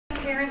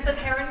parents of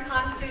Heron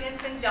Pond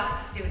students and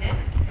Jock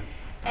students.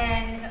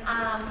 And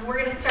we're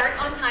going to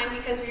start on time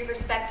because we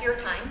respect your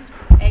time.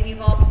 And you've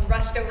all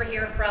rushed over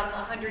here from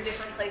 100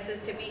 different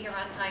places to be here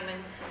on time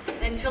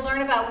and to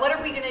learn about what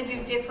are we going to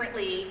do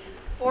differently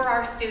for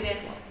our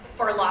students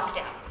for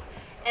lockdowns.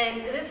 And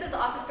this is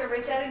Officer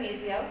Rich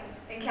Adonisio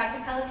and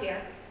Captain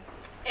Pelletier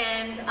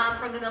and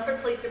from the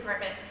Milford Police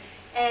Department.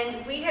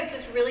 And we have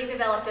just really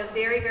developed a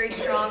very, very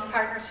strong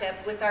partnership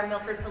with our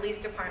Milford Police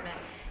Department.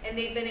 And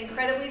they've been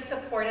incredibly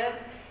supportive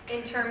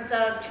in terms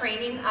of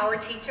training our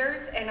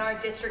teachers and our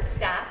district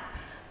staff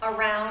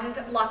around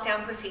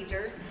lockdown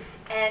procedures.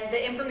 And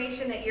the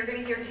information that you're going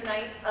to hear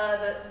tonight,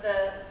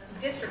 the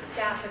district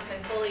staff has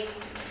been fully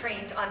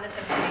trained on this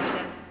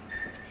information.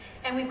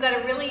 And we've got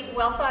a really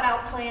well thought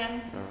out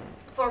plan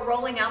for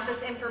rolling out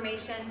this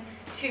information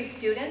to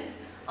students.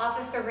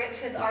 Officer Rich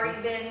has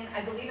already been,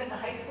 I believe, at the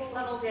high school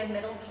levels and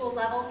middle school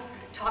levels,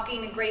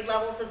 talking to grade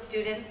levels of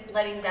students,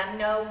 letting them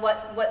know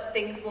what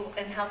things will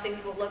and how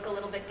things will look a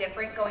little bit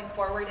different going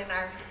forward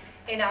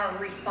in our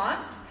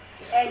response.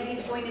 And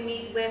he's going to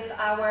meet with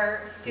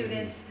our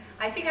students.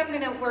 I think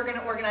we're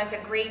gonna organize a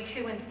grade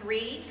 2 and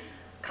 3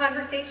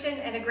 conversation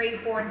and a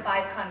grade 4 and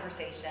 5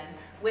 conversation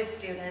with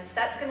students.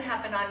 That's going to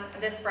happen on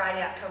this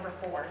Friday, October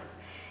 4th.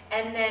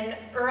 And then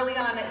early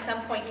on at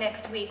some point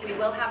next week, we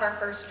will have our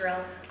first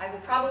drill. I will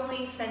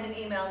probably send an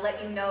email,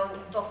 let you know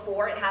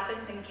before it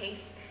happens in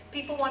case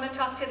people want to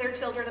talk to their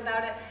children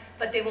about it,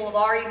 but they will have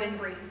already been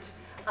briefed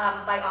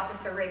by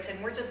Officer Rich,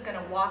 and we're just going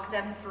to walk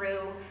them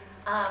through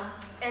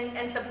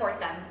and support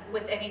them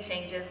with any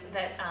changes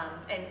that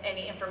and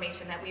any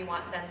information that we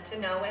want them to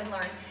know and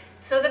learn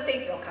so that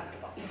they feel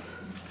comfortable.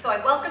 So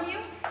I welcome you,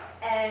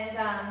 and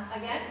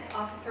again,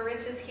 Officer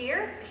Rich is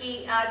here.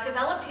 He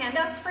developed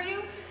handouts for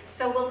you.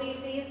 So we'll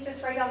leave these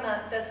just right on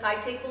the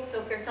side table, so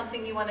if there's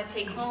something you want to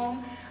take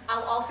home,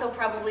 I'll also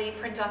probably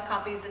print off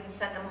copies and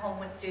send them home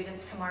with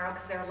students tomorrow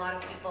because there are a lot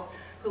of people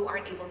who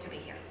aren't able to be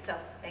here. So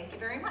thank you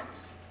very much.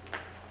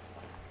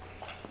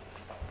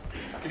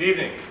 Good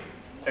evening.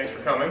 Thanks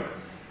for coming.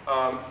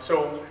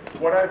 So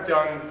what I've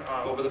done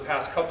over the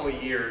past couple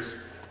of years,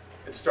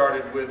 it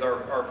started with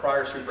our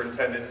prior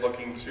superintendent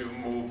looking to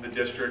move the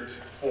district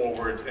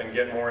forward and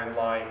get more in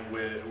line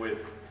with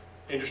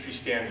industry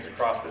standards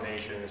across the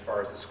nation as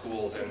far as the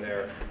schools and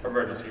their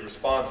emergency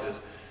responses.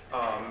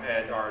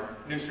 And our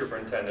new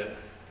superintendent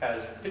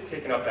has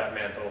taken up that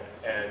mantle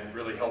and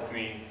really helped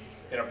me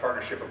in a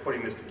partnership of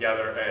putting this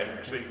together and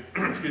actually,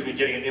 excuse me,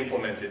 getting it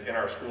implemented in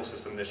our school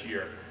system this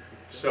year.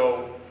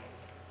 So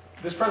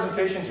this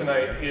presentation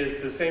tonight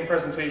is the same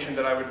presentation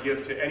that I would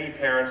give to any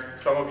parents.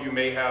 Some of you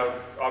may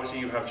have, obviously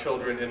you have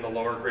children in the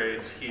lower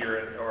grades here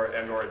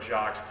and or at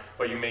Jocks,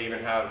 but you may even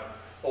have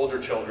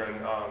older children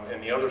in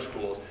the other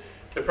schools.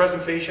 The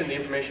presentation, the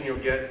information you'll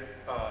get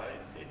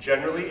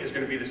generally is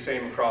going to be the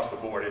same across the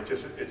board.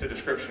 It's a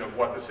description of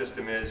what the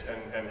system is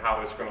and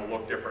how it's going to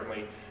look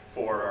differently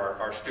for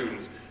our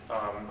students.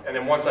 And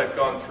then once I've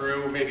gone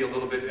through, maybe a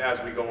little bit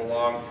as we go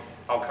along,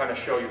 I'll kind of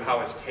show you how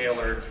it's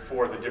tailored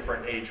for the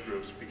different age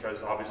groups,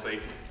 because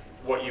obviously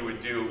what you would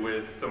do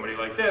with somebody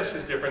like this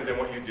is different than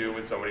what you do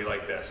with somebody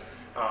like this.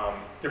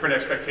 Different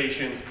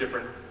expectations,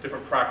 different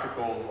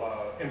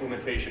practical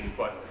implementation,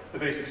 but the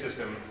basic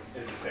system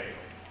is the same.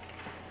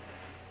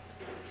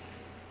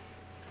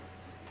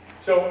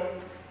 So,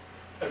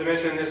 as I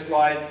mentioned in this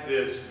slide,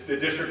 the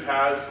district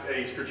has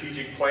a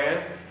strategic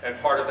plan, and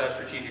part of that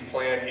strategic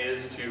plan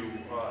is to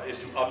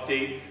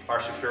update our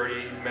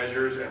security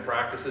measures and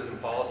practices and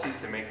policies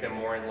to make them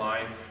more in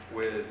line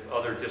with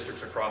other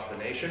districts across the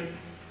nation.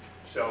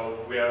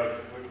 So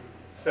we've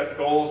set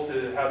goals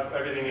to have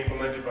everything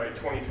implemented by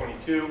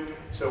 2022.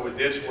 So with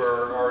this,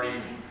 we're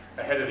already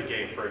ahead of the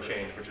game for a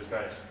change, which is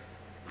nice.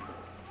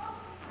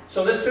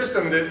 So this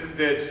system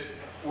that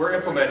we're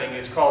implementing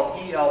is called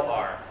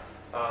ELR.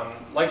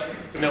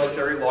 Like the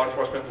military, law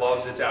enforcement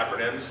loves its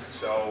acronyms,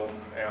 so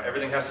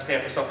everything has to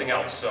stand for something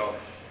else. So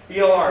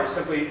ELR is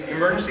simply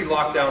Emergency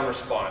Lockdown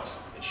Response.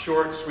 It's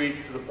short,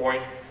 sweet, to the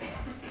point.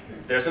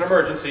 There's an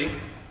emergency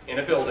in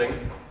a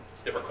building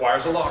that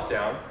requires a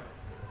lockdown,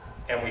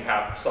 and we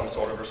have some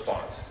sort of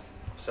response.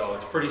 So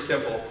it's pretty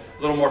simple,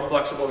 a little more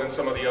flexible than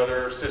some of the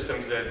other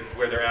systems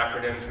where their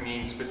acronyms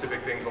mean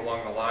specific things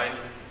along the line.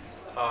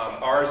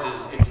 Ours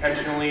is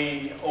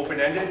intentionally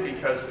open-ended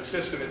because the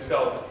system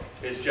itself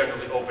is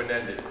generally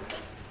open-ended.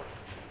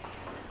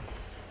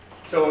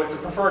 So it's a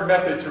preferred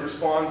method to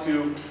respond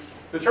to,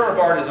 the term of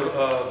art is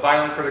a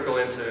violent critical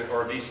incident,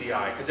 or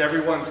VCI, because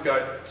everyone's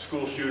got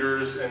school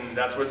shooters, and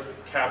that's what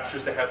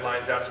captures the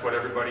headlines, that's what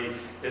everybody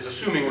is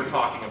assuming we're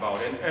talking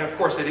about. And of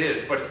course it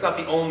is, but it's not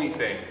the only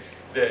thing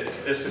that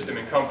this system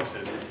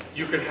encompasses.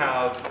 You could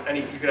have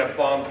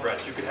bomb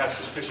threats, you could have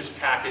suspicious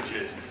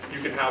packages,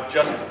 you could have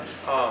just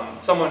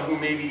someone who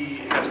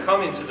maybe has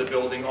come into the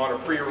building on a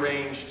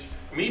prearranged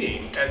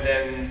meeting, and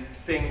then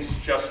things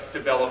just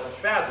develop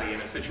badly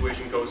and a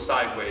situation goes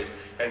sideways,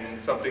 and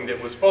something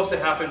that was supposed to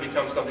happen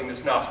becomes something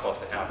that's not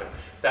supposed to happen.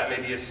 That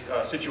may be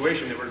a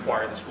situation that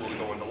required the school to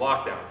go into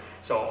lockdown.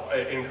 So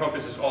it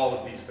encompasses all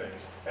of these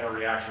things and a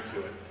reaction to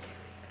it.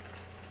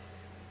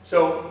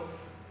 So,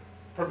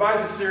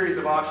 provides a series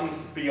of options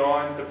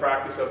beyond the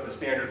practice of the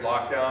standard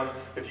lockdown.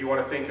 If you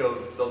want to think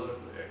of the,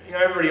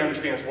 everybody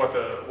understands what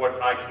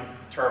I can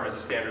term as a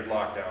standard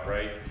lockdown,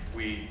 right?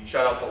 We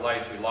shut out the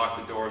lights, we lock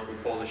the doors, we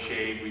pull the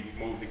shade, we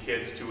move the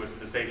kids to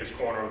the safest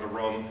corner of the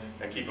room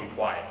and keep them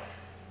quiet.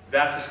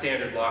 That's a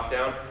standard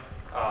lockdown.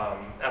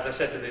 As I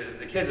said to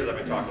the kids as I've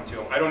been talking to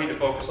them, I don't need to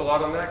focus a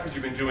lot on that because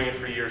you've been doing it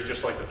for years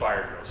just like the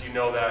fire drills. You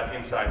know that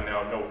inside and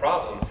out, no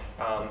problem.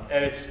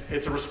 And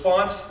it's a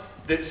response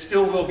that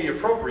still will be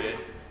appropriate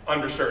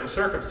under certain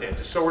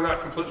circumstances. So we're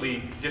not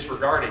completely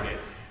disregarding it.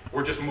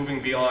 We're just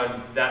moving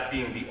beyond that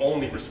being the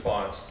only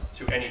response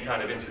to any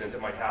kind of incident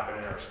that might happen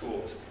in our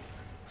schools.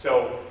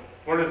 So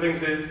one of the things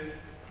that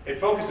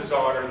it focuses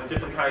on are the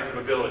different kinds of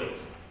abilities.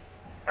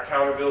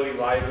 Accountability,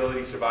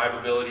 liability,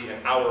 survivability,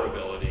 and our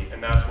ability,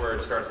 and that's where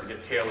it starts to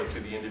get tailored to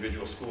the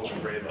individual schools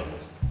and grade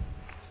levels.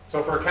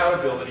 So for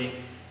accountability,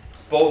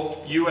 both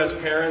you as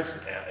parents,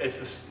 it's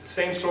the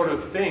same sort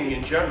of thing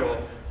in general.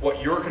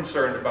 What you're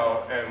concerned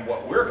about and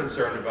what we're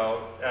concerned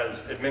about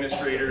as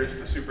administrators,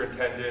 the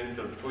superintendent,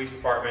 the police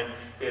department,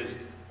 is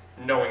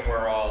knowing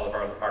where all of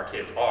our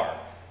kids are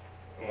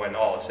when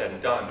all is said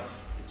and done.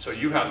 So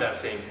you have that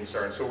same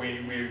concern. So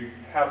we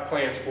have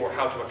plans for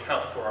how to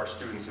account for our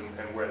students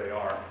and where they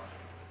are.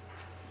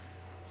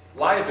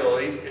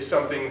 Liability is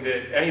something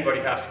that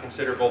anybody has to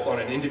consider both on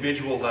an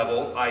individual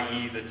level,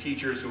 i.e. the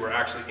teachers who are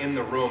actually in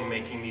the room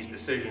making these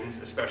decisions,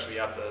 especially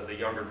at the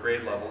younger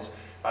grade levels,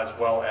 as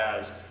well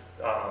as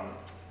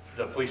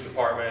the police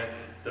department,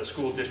 the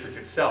school district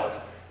itself.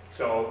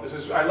 So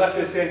I left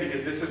this in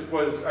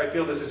because I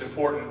feel this is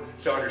important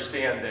to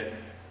understand that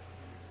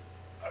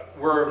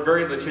we're a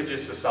very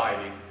litigious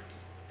society.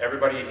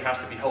 Everybody has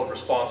to be held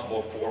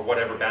responsible for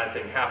whatever bad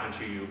thing happened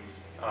to you.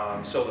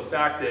 So the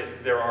fact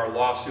that there are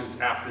lawsuits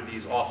after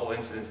these awful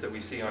incidents that we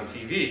see on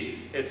TV,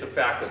 it's a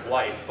fact of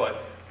life.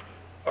 But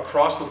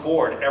across the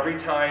board, every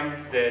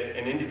time that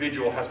an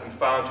individual has been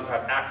found to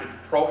have acted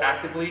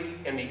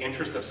proactively in the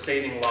interest of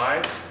saving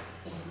lives,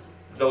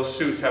 those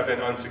suits have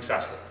been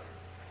unsuccessful.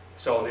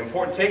 So the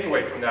important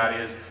takeaway from that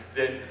is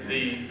that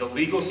the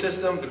legal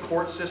system, the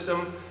court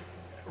system,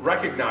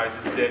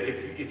 recognizes that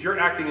if you're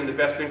acting in the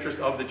best interest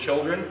of the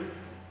children,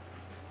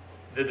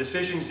 the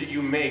decisions that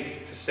you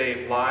make to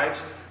save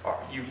lives,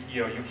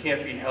 you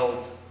can't be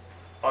held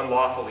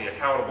unlawfully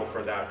accountable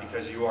for that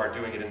because you are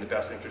doing it in the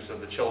best interest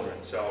of the children.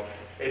 So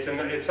it's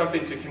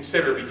something to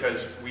consider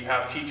because we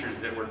have teachers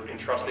that we're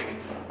entrusting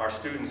our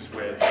students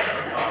with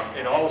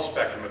in all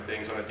spectrum of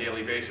things on a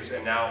daily basis,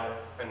 and now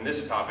in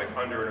this topic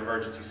under an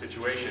emergency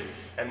situation.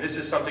 And this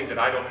is something that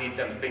I don't need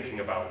them thinking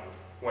about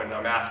when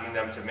I'm asking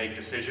them to make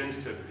decisions,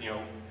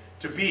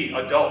 to be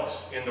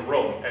adults in the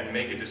room and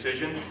make a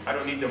decision. I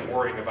don't need them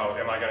worrying about,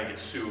 am I going to get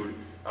sued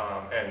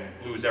and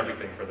lose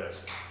everything for this?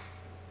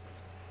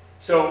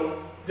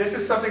 So this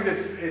is something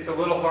it's a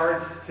little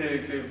hard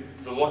to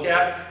look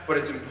at, but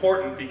it's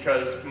important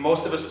because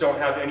most of us don't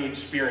have any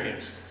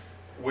experience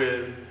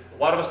with, a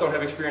lot of us don't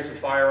have experience with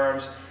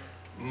firearms.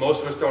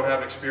 Most of us don't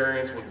have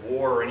experience with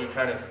war or any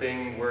kind of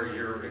thing where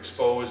you're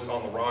exposed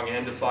on the wrong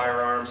end of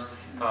firearms.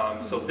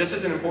 So this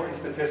is an important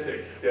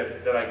statistic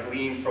that I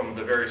gleaned from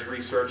the various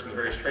research and the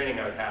various training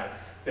I've had,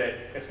 that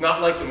it's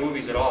not like the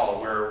movies at all,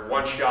 where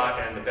one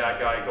shot and the bad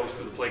guy goes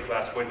through the plate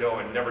glass window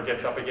and never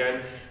gets up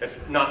again. It's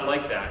not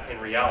like that in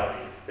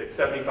reality. It's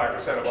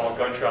 75% of all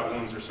gunshot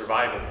wounds are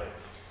survivable.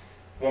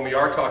 When we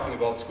are talking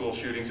about school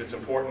shootings, it's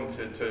important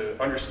to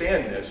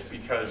understand this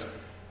because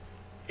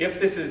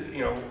if this is,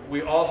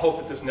 we all hope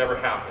that this never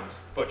happens,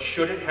 but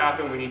should it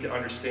happen, we need to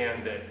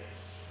understand that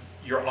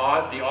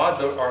the odds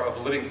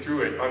of living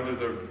through it under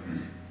the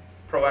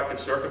proactive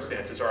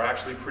circumstances are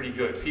actually pretty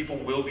good. People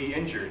will be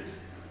injured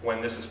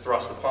when this is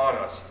thrust upon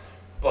us,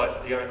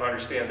 but you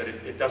understand that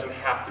it doesn't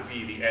have to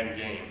be the end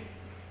game.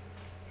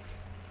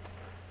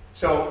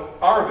 So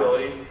our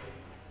ability,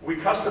 we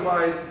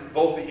customized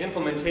both the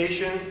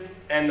implementation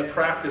and the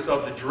practice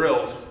of the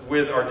drills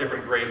with our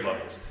different grade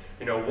levels.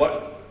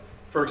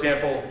 For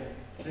example,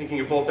 thinking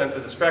of both ends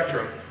of the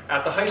spectrum,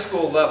 at the high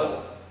school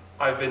level,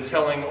 I've been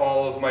telling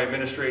all of my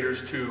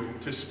administrators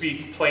to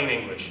speak plain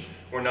English.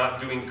 We're not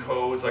doing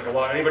codes like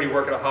anybody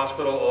work at a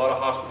hospital, a lot of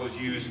hospitals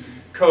use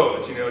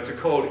codes. It's a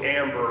code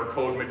amber,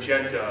 code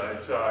magenta,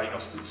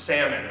 it's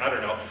salmon, I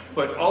don't know.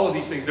 But all of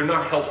these things, they're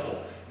not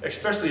helpful,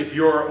 especially if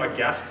you're a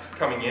guest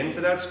coming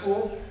into that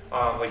school.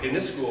 Like in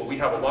this school, we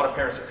have a lot of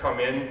parents that come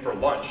in for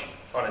lunch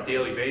on a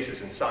daily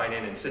basis and sign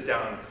in and sit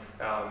down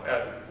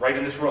right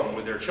in this room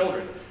with their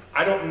children.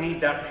 I don't need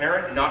that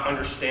parent not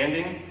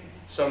understanding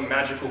some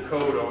magical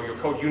code or your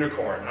code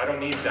unicorn. I don't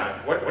need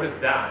that. What is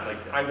that?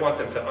 I want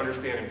them to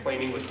understand in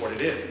plain English what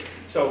it is.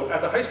 So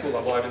at the high school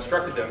level, I've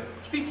instructed them,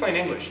 speak plain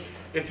English.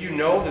 If you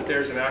know that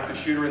there's an active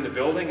shooter in the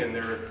building and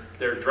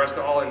they're dressed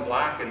all in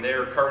black and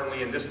they're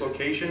currently in this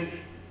location,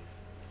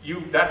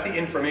 that's the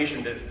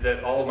information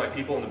that all of my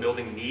people in the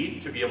building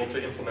need to be able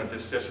to implement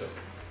this system,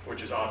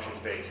 which is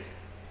options-based.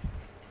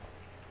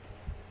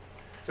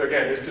 So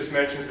again, this just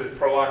mentions the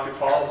proactive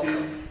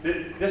policies.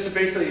 This is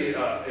basically,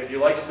 if you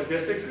like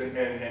statistics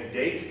and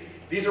dates,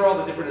 These are all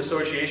the different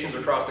associations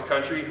across the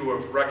country who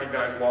have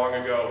recognized long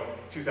ago,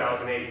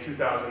 2008,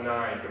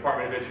 2009,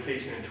 Department of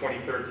Education in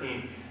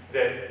 2013,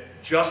 that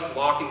just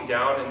locking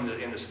down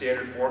in the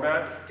standard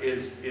format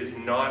is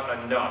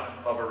not enough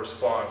of a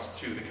response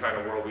to the kind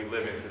of world we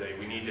live in today.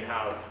 We need to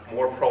have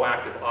more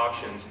proactive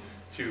options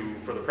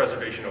for the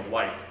preservation of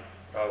life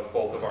of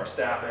both of our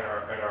staff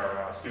and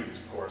our students,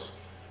 of course.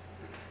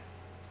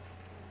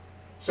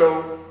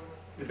 So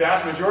the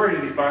vast majority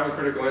of these violent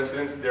critical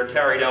incidents, they're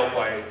carried out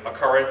by a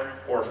current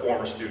or a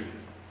former student.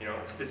 You know,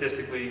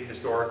 statistically,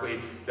 historically,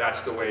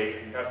 that's the way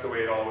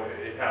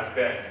it has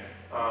been.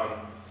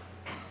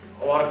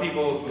 A lot of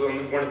people,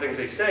 one of the things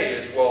they say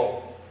is,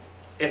 well,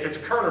 if it's a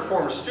current or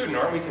former student,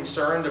 aren't we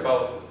concerned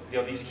about, you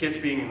know, these kids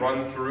being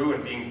run through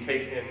and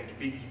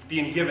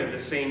being given the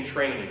same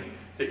training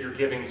that you're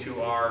giving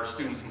to our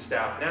students and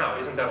staff now?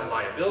 Isn't that a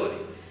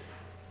liability?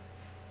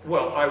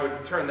 Well, I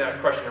would turn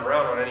that question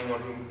around on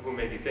anyone who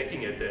may be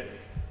thinking it, that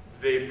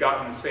they've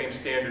gotten the same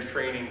standard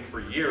training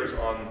for years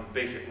on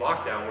basic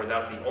lockdown, where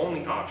that's the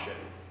only option.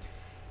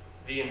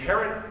 The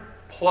inherent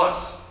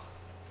plus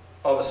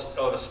of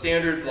a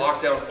standard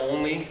lockdown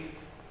only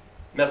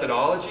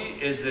methodology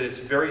is that it's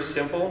very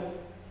simple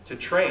to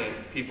train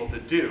people to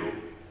do.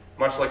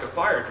 Much like a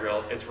fire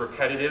drill, it's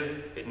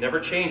repetitive, it never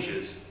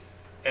changes,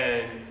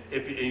 and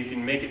you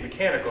can make it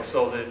mechanical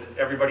so that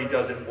everybody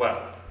does it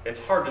well. It's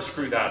hard to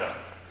screw that up,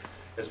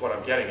 is what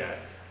I'm getting at.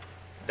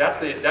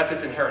 That's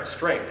its inherent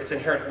strength. Its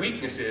inherent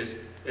weakness is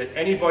that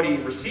anybody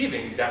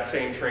receiving that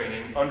same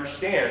training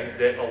understands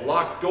that a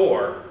locked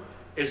door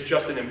is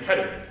just an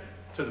impediment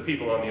to the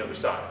people on the other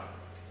side.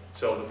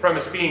 So the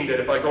premise being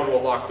that if I go to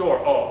a locked door,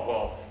 oh,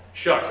 well,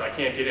 shucks, I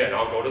can't get in.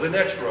 I'll go to the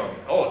next room.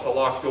 Oh, it's a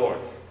locked door.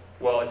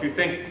 Well, if you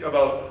think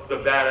about the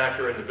bad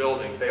actor in the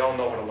building, they all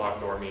know what a locked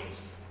door means.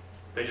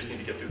 They just need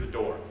to get through the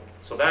door.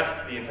 So that's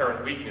the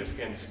inherent weakness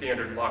in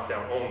standard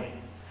lockdown only.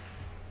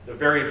 The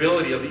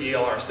variability of the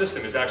ELR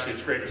system is actually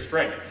its greatest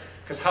strength.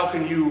 Because how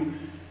can you,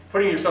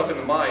 putting yourself in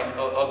the mind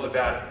of the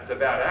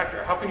bad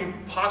actor, how can you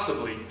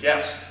possibly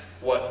guess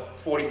what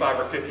 45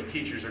 or 50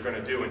 teachers are going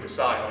to do and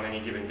decide on any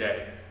given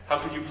day? How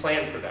could you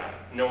plan for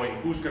that, knowing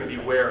who's going to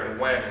be where and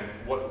when and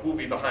who will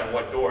be behind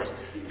what doors?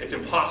 It's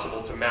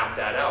impossible to map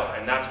that out,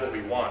 and that's what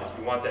we want, is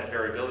we want that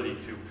variability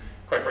to,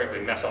 quite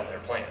frankly, mess up their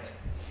plans.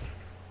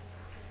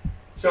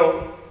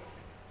 So,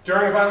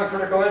 during a violent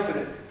critical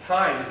incident,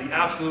 time is the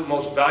absolute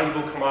most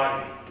valuable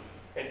commodity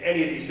in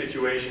any of these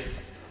situations.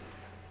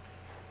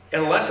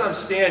 Unless I'm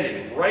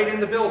standing right in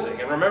the building,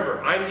 and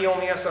remember, I'm the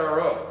only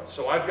SRO,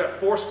 so I've got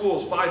 4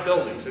 schools, 5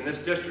 buildings in this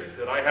district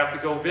that I have to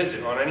go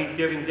visit on any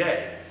given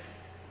day.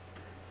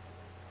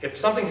 If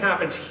something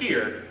happens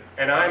here,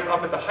 and I'm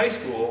up at the high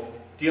school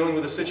dealing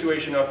with a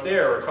situation up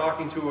there, or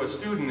talking to a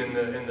student in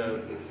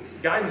the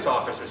guidance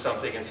office or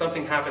something, and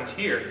something happens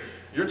here,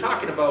 you're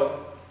talking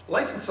about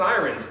lights and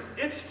sirens.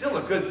 It's still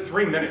a good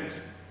 3 minutes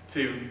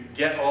to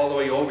get all the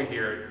way over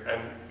here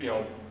and, you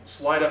know,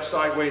 slide up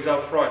sideways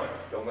out front.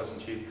 Don't listen,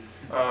 Chief.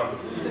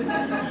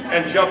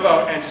 And jump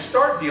out and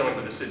start dealing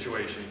with the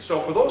situation. So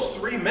for those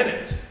 3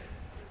 minutes,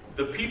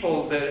 the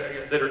people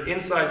that are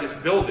inside this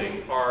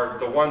building are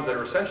the ones that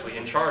are essentially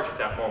in charge at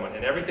that moment.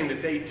 And everything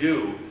that they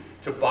do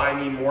to buy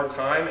me more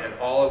time, and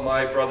all of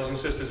my brothers and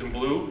sisters in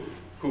blue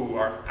who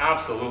are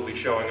absolutely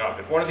showing up.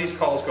 If one of these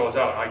calls goes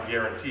out, I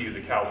guarantee you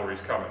the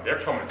cavalry's coming. They're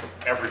coming from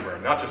everywhere,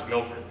 not just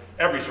Milford,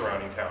 every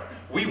surrounding town.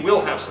 We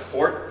will have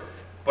support,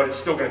 but it's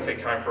still going to take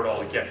time for it all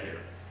to get here.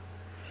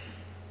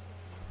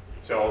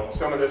 So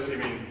some of this,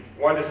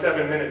 1 to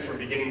 7 minutes from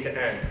beginning to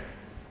end.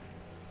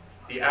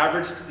 The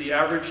average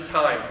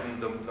time from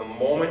the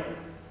moment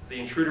the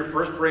intruder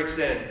first breaks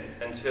in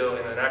until,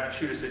 in an active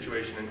shooter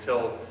situation,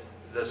 until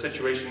the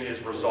situation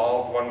is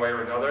resolved one way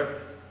or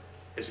another,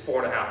 is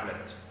 4.5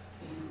 minutes.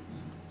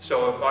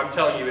 So if I'm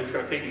telling you it's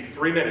going to take me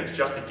 3 minutes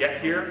just to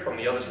get here from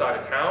the other side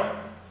of town,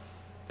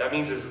 that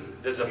means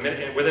within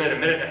a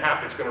minute and a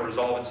half it's going to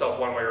resolve itself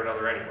one way or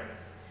another anyway.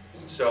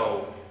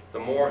 So the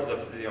more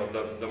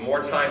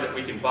time that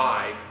we can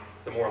buy,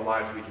 the more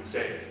lives we can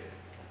save.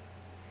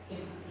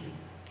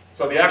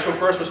 So the actual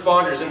first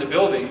responders in the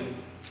building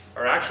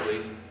are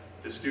actually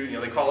the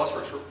student, they call us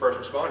first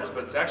responders,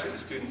 but it's actually the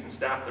students and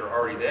staff that are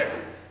already there.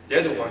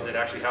 They're the ones that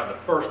actually have the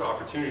first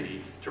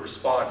opportunity to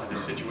respond to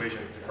this situation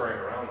that's occurring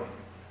around them.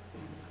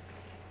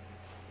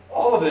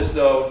 All of this,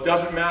 though,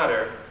 doesn't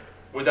matter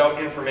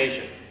without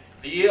information.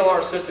 The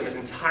ELR system is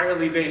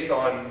entirely based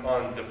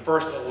on the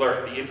first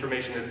alert, the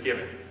information that's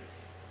given.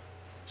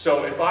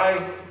 So if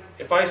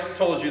I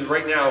told you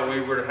right now we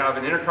were to have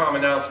an intercom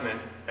announcement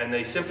and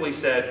they simply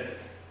said,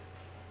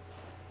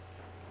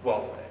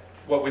 well,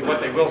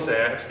 what they will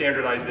say, I have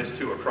standardized this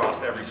too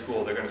across every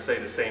school. They're going to say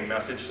the same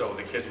message, so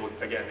the kids will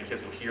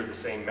hear the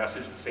same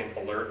message, the same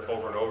alert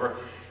over and over.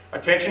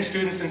 Attention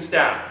students and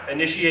staff,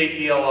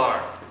 initiate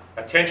ELR.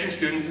 Attention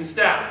students and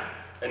staff,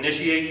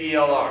 initiate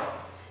ELR.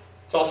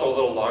 It's also a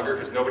little longer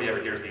because nobody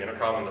ever hears the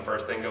intercom when the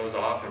first thing goes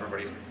off.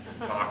 Everybody's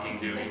talking,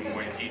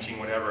 teaching,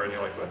 whatever, and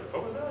you're like,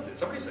 what was that? Did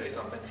somebody say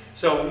something?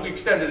 So we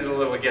extended it a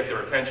little to get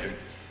their attention.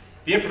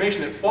 The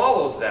information that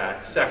follows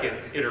that second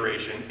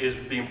iteration is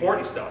the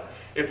important stuff.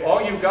 If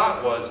all you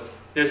got was,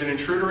 there's an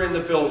intruder in the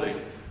building,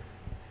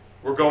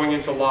 we're going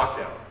into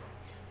lockdown.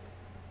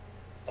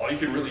 All you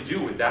can really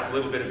do with that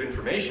little bit of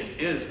information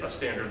is a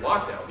standard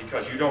lockdown,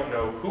 because you don't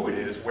know who it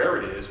is,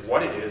 where it is,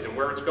 what it is, and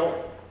where it's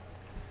going.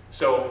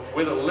 So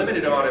with a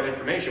limited amount of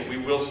information, we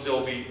will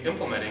still be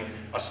implementing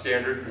a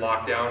standard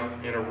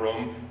lockdown in a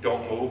room,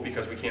 don't move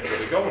because we can't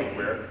really go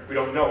anywhere, we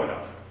don't know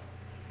enough.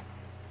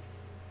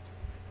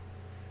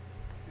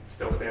 It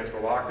still stands for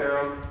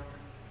lockdown.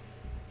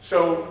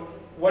 So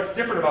what's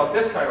different about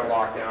this kind of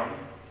lockdown,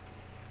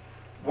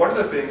 one of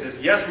the things is,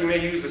 yes, we may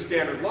use a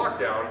standard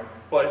lockdown,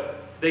 but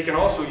they can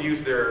also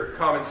use their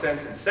common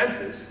sense and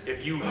senses.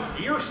 If you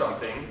hear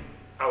something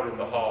out in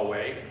the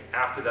hallway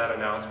after that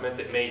announcement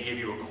that may give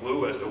you a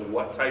clue as to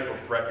what type of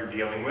threat you're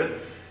dealing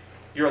with,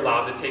 you're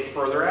allowed to take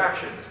further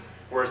actions.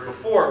 Whereas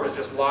before, it was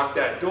just lock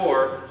that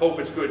door, hope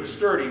it's good and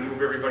sturdy,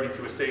 move everybody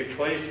to a safe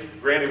place.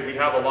 Granted, we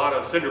have a lot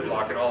of cinder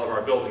block in all of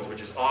our buildings,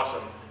 which is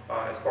awesome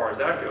as far as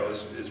that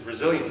goes, is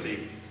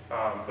resiliency.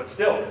 But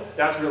still,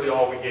 that's really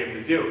all we gave them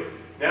to do.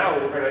 Now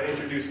we're going to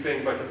introduce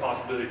things like the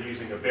possibility of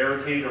using a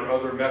barricade or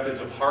other methods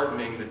of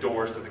hardening the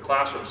doors to the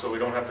classroom, so we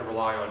don't have to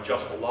rely on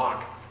just the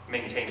lock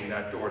maintaining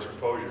that door's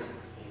composure.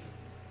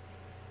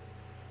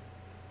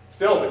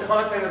 Still, the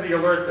content of the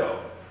alert though,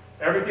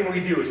 everything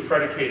we do is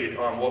predicated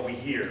on what we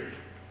hear.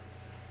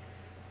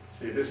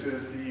 See, this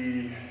is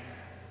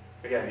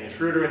again, the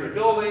intruder in the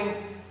building,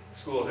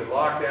 school is in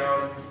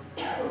lockdown.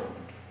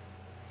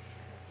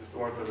 The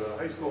one for the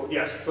high school?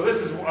 Yes. So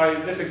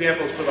this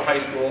example is for the high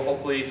school.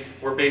 Hopefully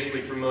we're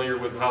basically familiar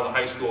with how the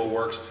high school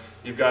works.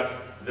 You've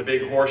got the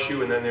big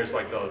horseshoe, and then there's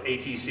like the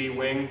ATC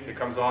wing that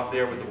comes off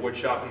there with the wood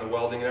shop and the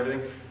welding and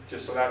everything,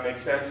 just so that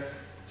makes sense.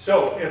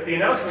 So if the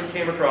announcement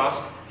came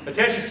across,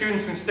 attention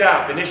students and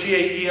staff,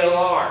 initiate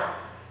ELR.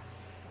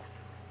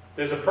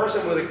 There's a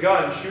person with a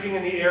gun shooting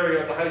in the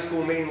area of the high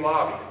school main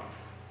lobby.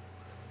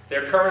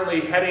 They're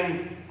currently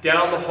heading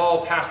down the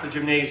hall past the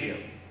gymnasium.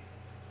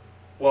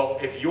 Well,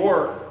 if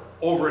you're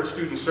over at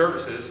Student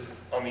Services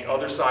on the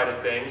other side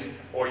of things,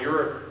 or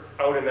you're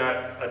out in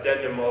that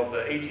addendum of the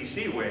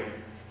ATC wing,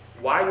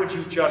 why would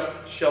you just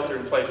shelter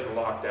in place and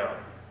lock down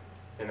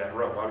in that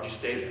room? Why would you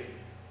stay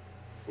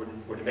there?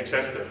 Would it make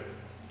sense to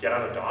get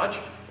out of Dodge?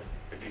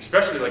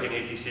 Especially like in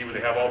ATC where they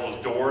have all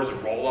those doors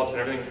and roll-ups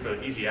and everything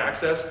for easy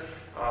access.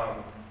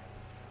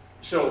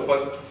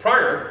 But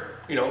prior,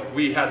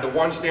 we had the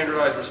one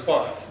standardized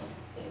response.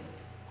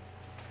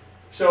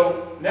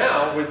 So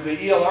now, with the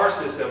ELR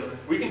system,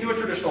 we can do a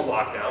traditional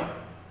lockdown.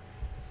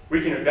 We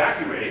can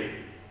evacuate.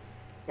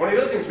 One of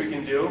the other things we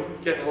can do,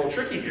 getting a little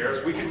tricky here,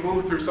 is we can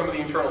move through some of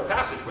the internal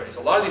passageways. A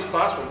lot of these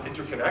classrooms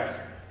interconnect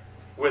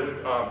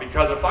with,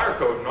 because of fire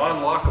code,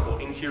 non-lockable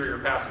interior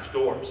passage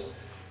doors.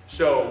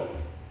 So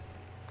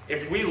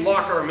if we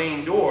lock our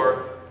main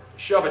door,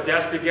 shove a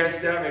desk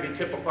against that, maybe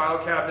tip a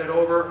file cabinet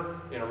over,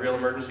 in a real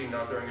emergency,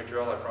 not during a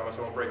drill, I promise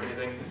I won't break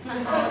anything.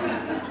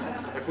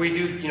 If we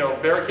do,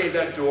 barricade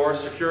that door,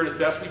 secure it as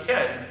best we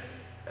can,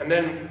 and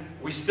then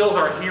we still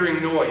are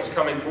hearing noise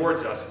coming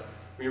towards us,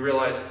 we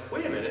realize,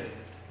 wait a minute,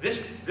 this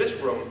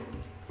room,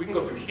 we can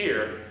go through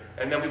here,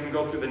 and then we can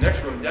go through the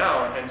next room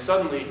down, and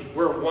suddenly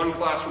we're one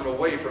classroom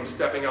away from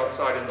stepping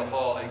outside in the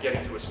hall and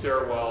getting to a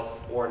stairwell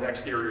or an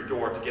exterior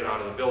door to get out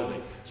of the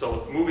building.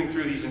 So moving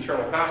through these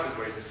internal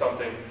passageways is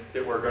something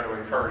that we're going to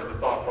encourage the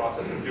thought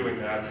process of doing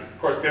that. Of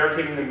course,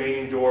 barricading the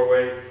main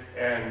doorway,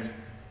 and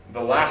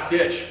the last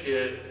ditch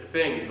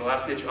the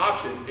last ditch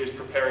option is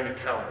preparing to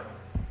counter.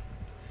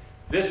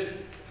 This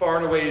far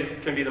and away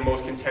can be the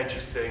most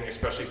contentious thing,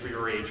 especially for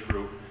your age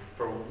group,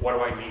 for what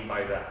do I mean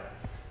by that.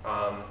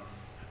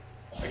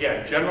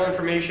 Again, general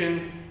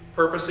information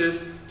purposes.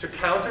 To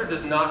counter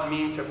does not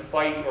mean to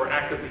fight or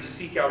actively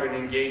seek out an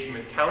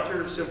engagement.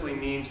 Counter simply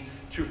means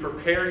to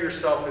prepare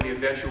yourself for the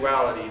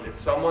eventuality that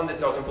someone that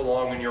doesn't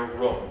belong in your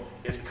room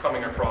is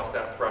coming across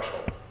that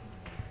threshold.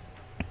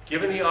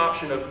 Given the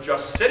option of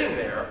just sitting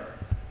there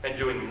and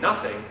doing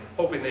nothing,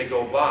 hoping they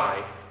go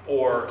by,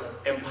 or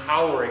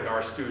empowering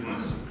our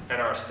students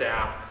and our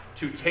staff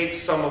to take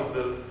some of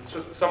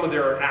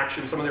their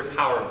action, some of their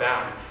power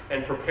back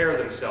and prepare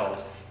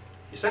themselves,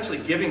 essentially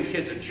giving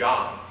kids a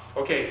job.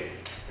 Okay,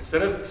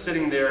 instead of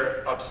sitting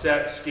there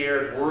upset,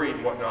 scared, worried,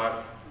 and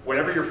whatnot,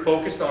 whenever you're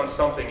focused on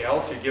something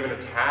else, you're given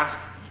a task,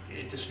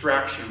 it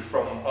distracts you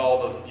from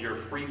all of your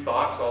free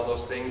thoughts, all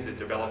those things that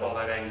develop all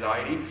that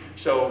anxiety.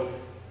 So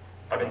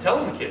I've been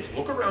telling the kids,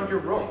 look around your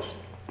rooms.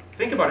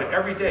 Think about it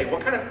every day.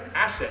 What kind of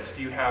assets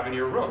do you have in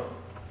your room?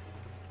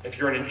 If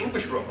you're in an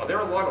English room, are there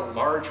a lot of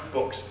large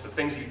books, the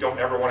things that you don't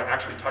ever want to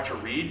actually touch or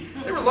read?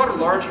 There are a lot of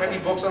large, heavy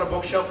books on a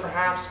bookshelf,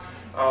 perhaps.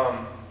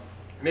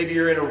 Maybe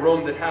you're in a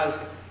room that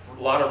has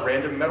a lot of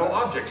random metal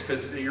objects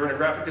because you're in a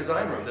graphic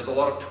design room. There's a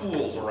lot of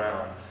tools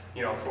around,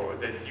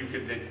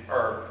 that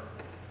are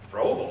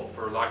throwable,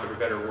 for lack of a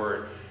better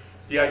word.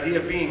 The idea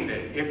being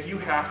that if you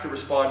have to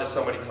respond to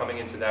somebody coming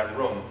into that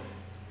room,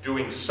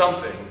 doing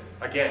something,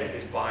 again,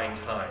 is buying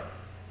time.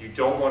 You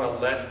don't want to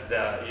let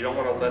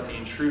the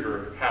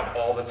intruder have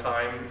all the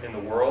time in the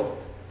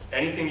world.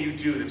 Anything you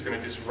do that's going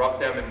to disrupt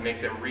them and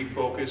make them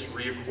refocus,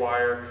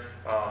 reacquire,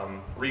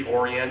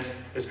 reorient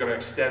is going to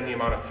extend the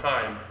amount of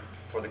time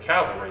for the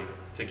cavalry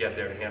to get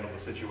there to handle the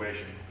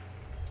situation.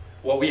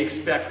 What we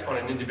expect on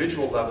an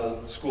individual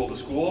level, school to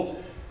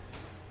school,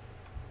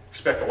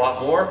 expect a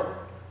lot more,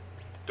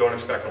 don't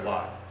expect a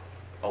lot.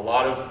 A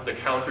lot of the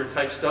counter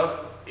type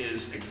stuff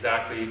is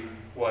exactly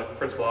what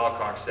Principal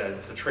Alcock said.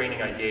 It's the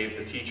training I gave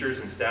the teachers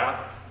and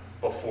staff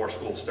before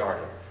school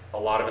started. A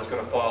lot of it's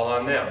going to fall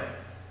on them.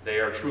 They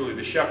are truly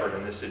the shepherd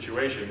in this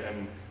situation,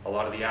 and a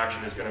lot of the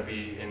action is going to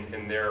be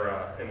in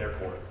their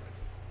court.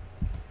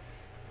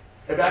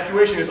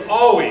 Evacuation is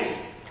always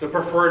the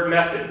preferred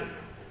method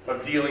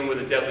of dealing with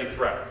a deadly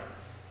threat.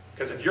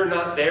 Because if you're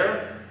not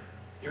there,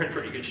 you're in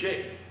pretty good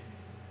shape.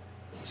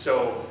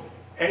 So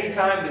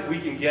anytime that we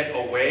can get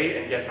away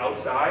and get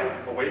outside,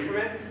 away from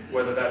it,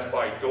 whether that's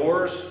by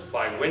doors,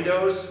 by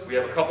windows. We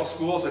have a couple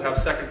schools that have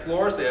second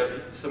floors. They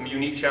have some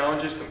unique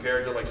challenges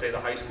compared to, like, say, the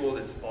high school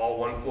that's all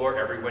one floor.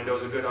 Every window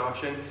is a good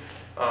option.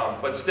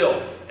 But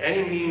still,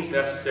 any means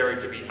necessary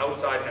to be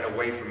outside and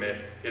away from it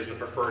is the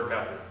preferred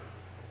method.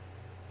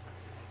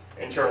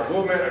 Internal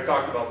movement, I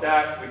talked about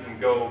that. We can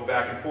go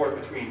back and forth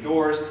between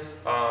doors.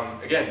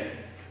 Again,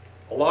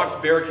 a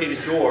locked,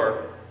 barricaded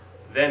door,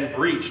 then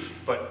breached,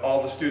 but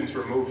all the students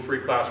were moved 3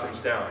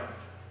 classrooms down.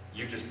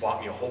 You've just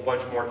bought me a whole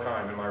bunch more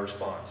time in my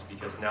response,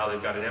 because now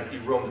they've got an empty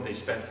room that they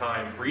spent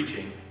time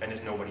breaching, and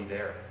there's nobody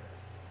there.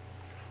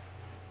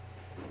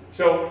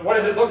 So what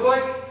does it look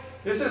like?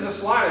 This is a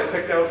slide I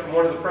picked out from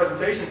one of the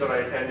presentations that I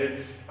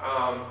attended.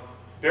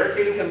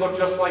 Barricading can look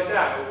just like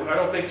that. I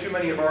don't think too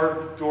many of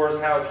our doors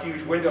have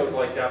huge windows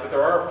like that, but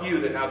there are a few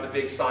that have the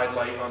big side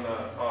light on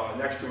the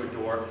next to a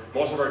door.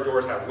 Most of our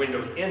doors have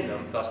windows in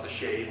them, thus the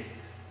shades.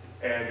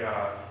 And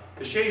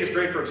the shade is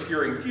great for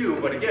obscuring view,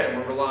 but again,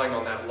 we're relying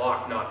on that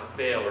lock not to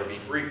fail or be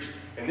breached.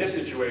 In this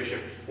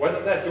situation,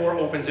 whether that door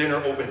opens in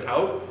or opens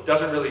out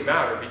doesn't really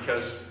matter,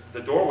 because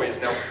the doorway is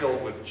now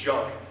filled with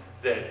junk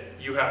that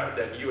you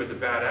as the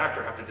bad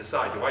actor have to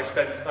decide. Do I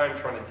spend time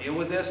trying to deal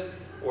with this,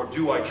 or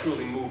do I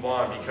truly move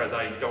on because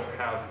I don't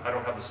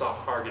have the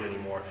soft target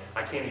anymore?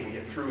 I can't even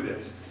get through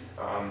this.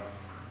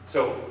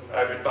 So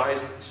I've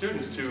advised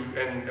students to,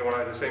 and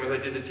the same as I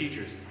did the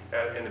teachers.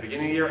 In the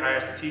beginning of the year, I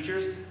asked the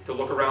teachers to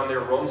look around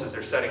their rooms as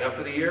they're setting up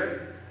for the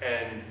year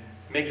and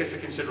make this a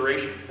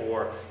consideration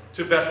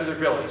to the best of their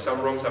ability. Some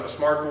rooms have a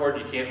smart board,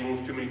 you can't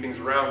move too many things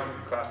around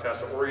because the class has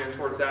to orient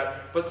towards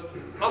that. But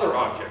other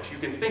objects, you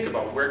can think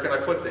about, where can I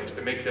put things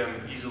to make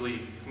them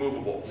easily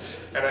movable?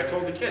 And I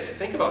told the kids,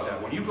 think about that.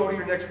 When you go to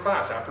your next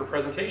class after a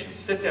presentation,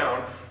 sit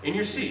down in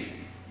your seat.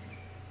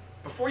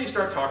 Before you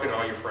start talking to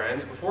all your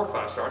friends, before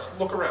class starts,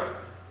 look around.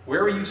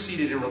 Where are you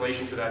seated in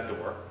relation to that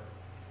door?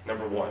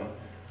 Number one.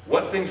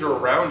 What things are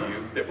around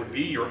you that would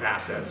be your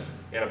assets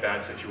in a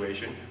bad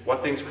situation?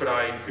 What things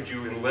could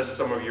you enlist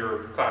some of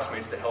your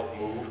classmates to help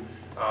move?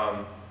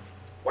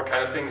 What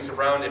kind of things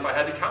around, if I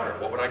had to counter,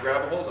 what would I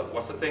grab a hold of?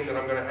 What's the thing that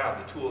I'm going to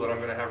have, the tool that I'm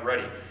going to have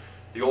ready?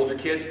 The older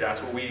kids,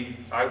 that's what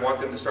I want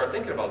them to start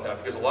thinking about that,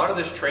 because a lot of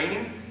this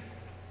training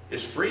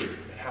is free.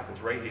 It happens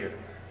right here.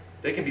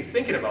 They can be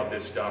thinking about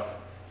this stuff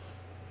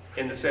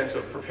in the sense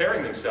of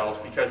preparing themselves,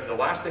 because the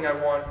last thing I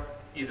want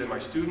either my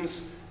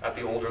students at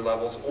the older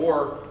levels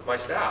or my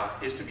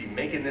staff is to be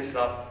making this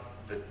up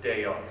the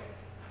day of.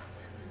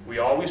 We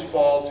always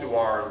fall to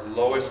our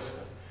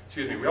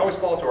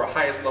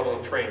highest level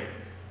of training.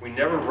 We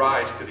never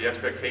rise to the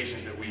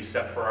expectations that we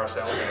set for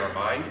ourselves in our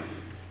mind.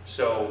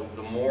 So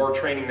the more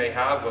training they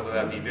have, whether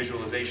that be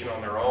visualization on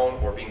their own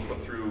or being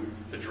put through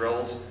the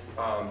drills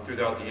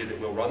throughout the year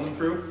that we'll run them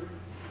through,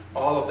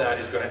 all of that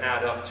is going to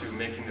add up to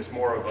making this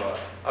more of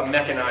a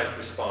mechanized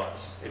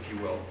response, if you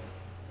will.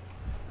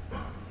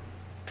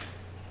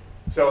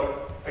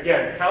 So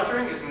again,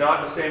 countering is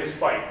not the same as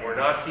fight. We're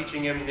not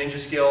teaching him ninja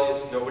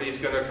skills. Nobody's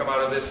going to come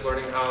out of this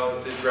learning how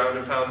to ground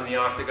and pound in the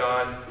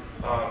octagon.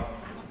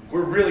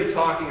 We're really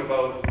talking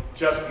about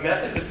just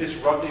methods of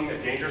disrupting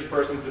a dangerous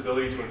person's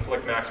ability to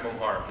inflict maximum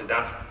harm,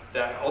 because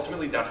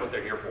ultimately that's what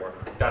they're here for.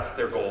 That's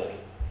their goal.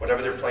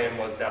 Whatever their plan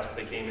was, that's what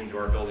they came into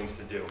our buildings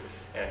to do.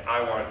 And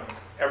I want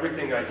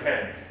everything I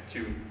can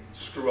to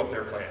screw up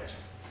their plans.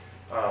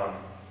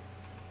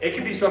 It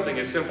can be something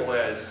as simple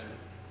as,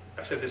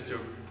 I said this to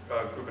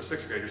a group of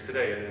 6th graders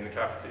today in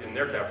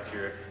their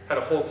cafeteria, had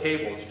a whole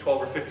table, it's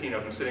 12 or 15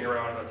 of them sitting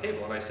around on a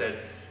table, and I said,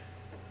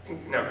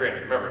 now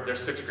granted, remember, they're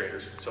 6th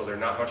graders, so they're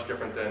not much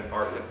different than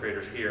our 5th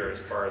graders here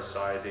as far as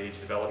size, age,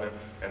 development,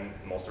 and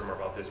most of them are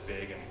about this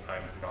big, and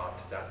I'm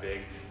not that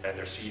big, and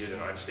they're seated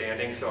and I'm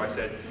standing, so I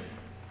said,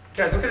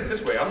 guys, look at it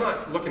this way, I'm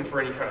not looking for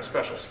any kind of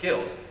special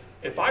skills.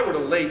 If I were to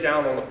lay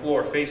down on the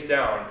floor face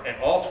down,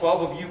 and all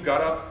 12 of you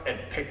got up and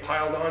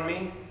piled on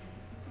me,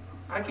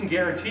 I can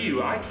guarantee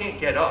you I can't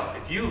get up.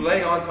 If you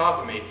lay on top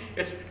of me,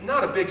 it's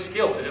not a big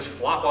skill to just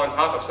flop on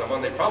top of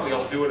someone. They probably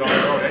all do it on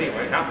their own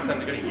anyway. Half the time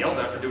they're getting yelled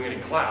at for doing it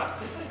in class,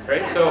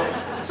 right? So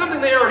it's something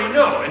they already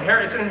know.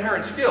 It's an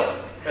inherent skill.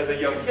 as a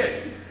young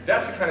kid.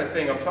 That's the kind of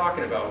thing I'm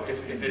talking about.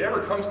 If it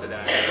ever comes to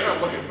that, we're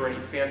not looking for any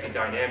fancy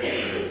dynamics.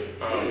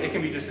 It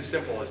can be just as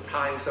simple as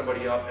tying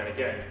somebody up and,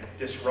 again,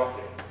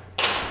 disrupting.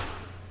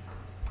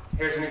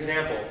 Here's an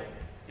example.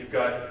 You've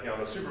got,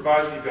 the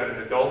supervisor, you've got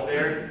an adult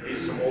there,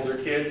 these are some older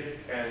kids,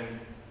 and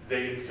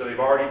so they've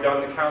already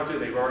done the counter,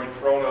 they've already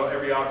thrown out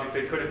every object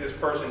they could at this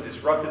person,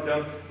 disrupted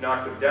them,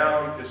 knocked them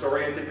down,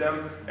 disoriented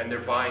them, and they're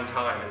buying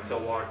time until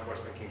law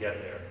enforcement can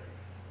get there.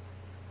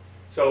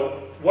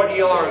 So what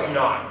ELR is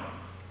not.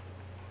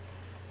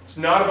 It's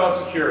not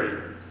about security.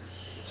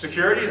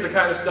 Security is the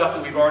kind of stuff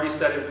that we've already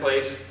set in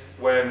place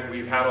when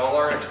we've had all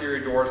our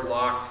exterior doors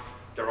locked.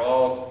 They're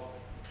all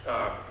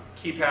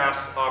key pass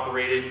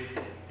operated.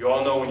 You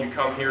all know when you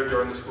come here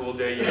during the school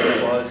day, you get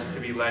a buzz to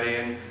be let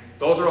in.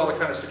 Those are all the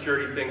kind of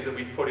security things that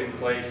we've put in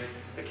place.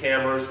 The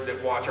cameras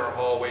that watch our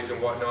hallways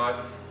and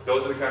whatnot.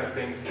 Those are the kind of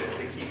things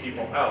that keep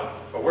people out.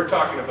 But we're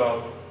talking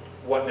about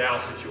what now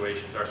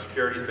situations. Our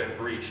security's been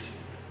breached.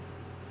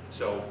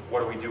 So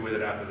what do we do with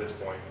it after this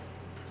point?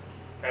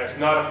 And it's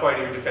not a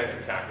fighting or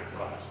defensive tactics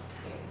class.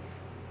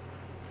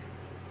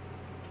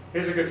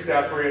 Here's a good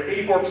stat for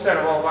you. 84%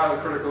 of all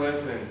violent critical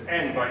incidents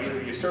end by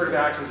either the assertive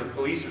actions of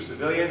police or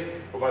civilians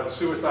or by the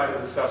suicide of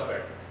the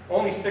suspect.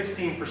 Only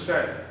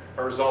 16%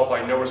 are resolved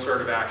by no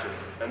assertive action.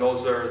 And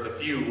those are the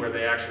few where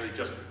they actually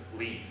just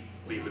leave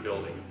the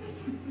building.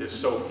 There's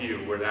so few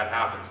where that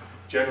happens.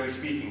 Generally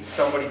speaking,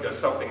 somebody does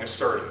something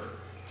assertive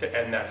to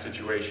end that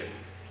situation.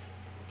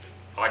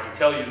 I can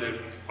tell you that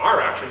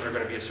our actions are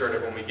going to be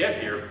assertive when we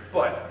get here,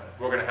 but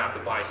we're going to have to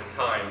buy some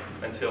time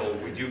until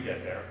we do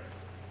get there.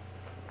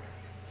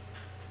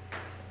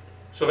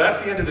 So that's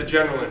the end of the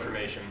general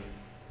information.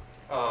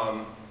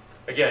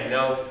 Again,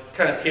 now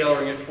kind of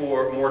tailoring it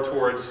more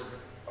towards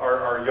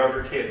our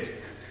younger kids.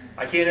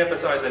 I can't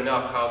emphasize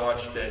enough how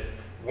much that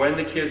when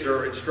the kids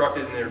are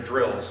instructed in their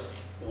drills,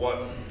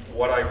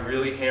 what I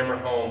really hammer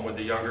home with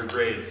the younger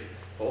grades,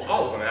 well,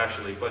 all of them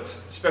actually, but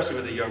especially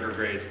with the younger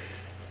grades,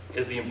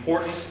 is the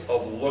importance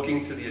of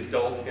looking to the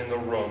adult in the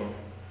room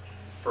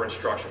for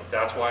instruction.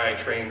 That's why I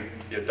train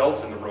the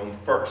adults in the room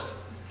first.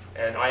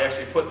 And I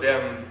actually put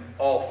them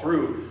all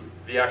through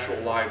the actual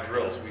live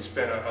drills. We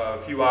spent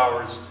a few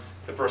hours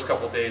the first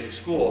couple of days of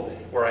school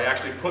where I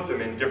actually put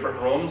them in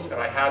different rooms and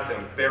I had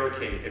them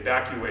barricade,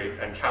 evacuate,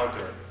 and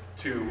counter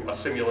to a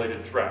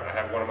simulated threat. I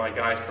had one of my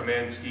guys come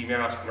in, ski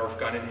mask, Nerf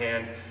gun in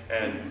hand,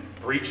 and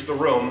breach the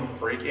room,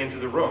 break into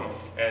the room.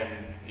 And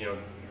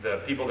the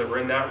people that were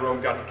in that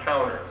room got to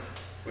counter.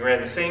 We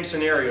ran the same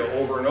scenario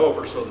over and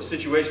over, so the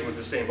situation was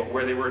the same, but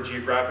where they were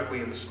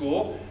geographically in the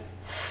school,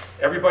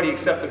 everybody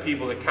except the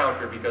people that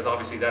countered, because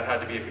obviously that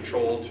had to be a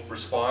controlled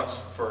response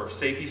for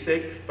safety's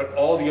sake, but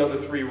all the other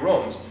 3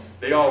 rooms,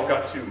 they all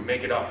got to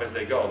make it up as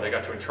they go. They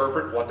got to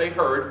interpret what they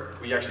heard.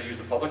 We actually used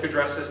the public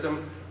address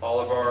system.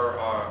 All of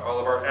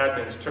our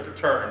admins took a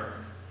turn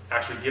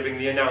actually giving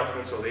the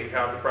announcement, so they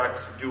have the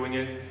practice of doing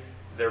it.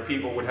 Their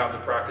people would have the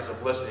practice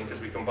of listening,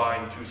 because we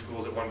combined 2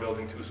 schools at one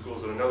building, 2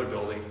 schools at another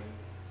building.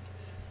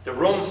 The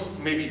rooms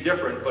may be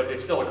different, but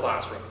it's still a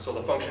classroom, so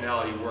the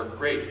functionality worked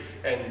great.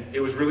 And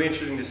it was really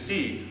interesting to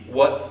see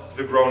what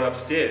the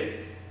grown-ups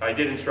did. I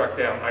did instruct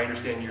them, I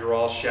understand you're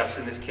all chefs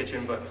in this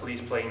kitchen, but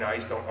please play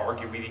nice. Don't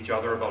argue with each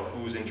other about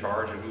who's in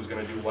charge and who's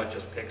going to do what.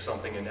 Just pick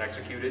something and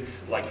execute it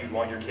like you'd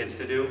want your kids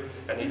to do.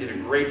 And they did a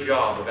great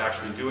job of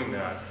actually doing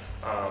that.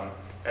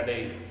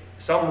 And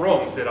some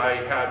rooms that I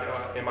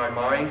had in my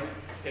mind,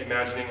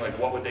 imagining like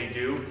what would they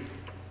do,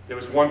 there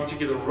was one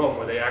particular room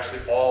where they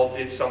actually all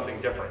did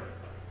something different.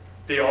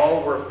 They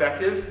all were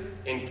effective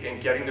in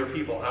getting their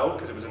people out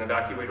because it was an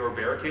evacuate or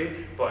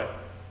barricade, but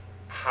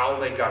how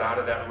they got out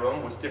of that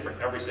room was different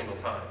every single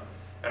time.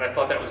 And I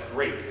thought that was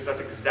great because that's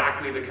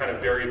exactly the kind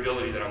of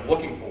variability that I'm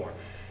looking for.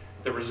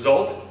 The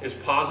result is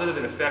positive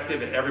and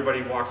effective and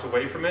everybody walks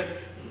away from it,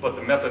 but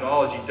the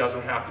methodology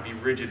doesn't have to be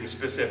rigid and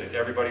specific.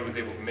 Everybody was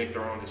able to make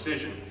their own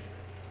decision.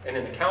 And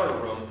in the counter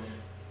room,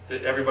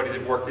 everybody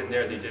that worked in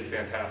there, they did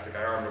fantastic.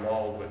 I armed them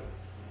all with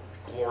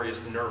glorious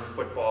Nerf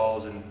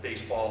footballs and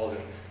baseballs,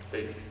 and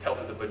they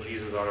pelted the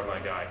bejesus out of my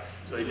guy.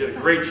 So they did a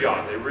great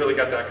job. They really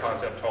got that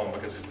concept home,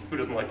 because who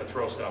doesn't like to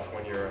throw stuff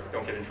when you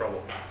don't get in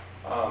trouble?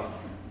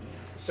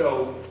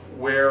 So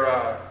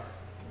where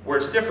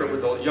it's different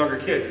with the younger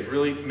kids is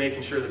really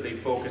making sure that they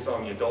focus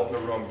on the adult in the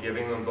room,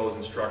 giving them those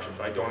instructions.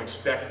 I don't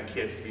expect the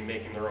kids to be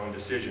making their own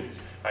decisions.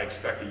 I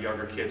expect the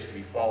younger kids to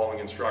be following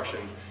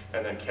instructions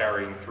and then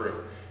carrying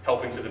through,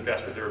 helping to the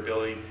best of their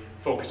ability,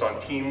 focus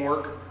on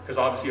teamwork, because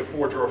obviously a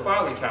 4-drawer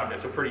filing cabinet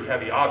is a pretty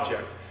heavy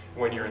object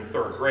when you're in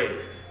 3rd grade.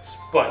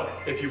 But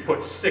if you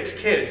put 6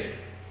 kids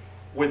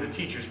with the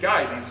teacher's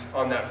guidance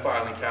on that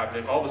filing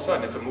cabinet, all of a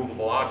sudden it's a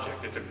movable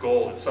object. It's a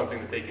goal. It's something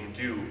that they can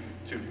do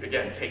to,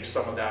 again, take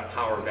some of that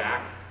power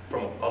back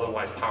from an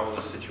otherwise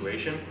powerless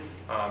situation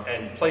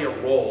and play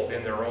a role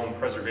in their own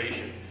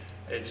preservation.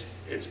 It's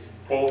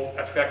both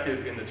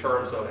effective in the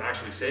terms of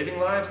actually saving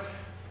lives,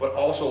 but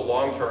also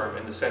long-term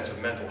in the sense of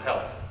mental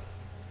health.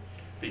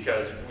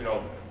 Because,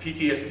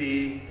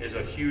 PTSD is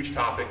a huge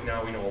topic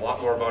now. We know a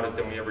lot more about it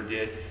than we ever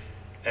did.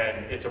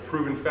 And it's a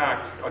proven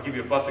fact. I'll give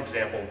you a bus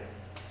example,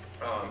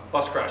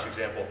 bus crash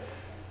example.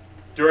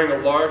 During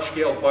a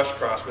large-scale bus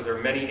crash where there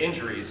are many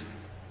injuries,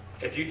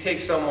 if you take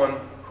someone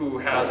who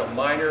has a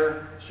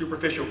minor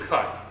superficial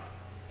cut,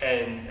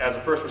 and as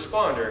a first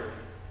responder,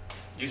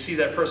 you see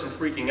that person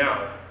freaking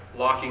out,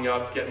 locking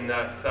up, getting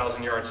that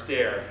 1,000-yard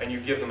stare, and you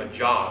give them a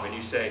job, and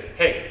you say,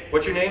 hey,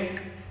 what's your name?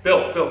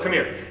 Bill, come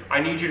here. I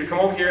need you to come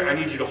over here. I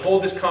need you to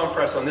hold this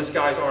compress on this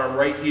guy's arm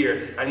right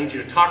here. I need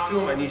you to talk to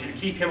him. I need you to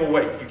keep him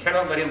awake. You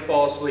cannot let him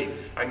fall asleep.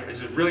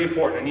 This is really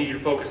important. I need you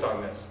to focus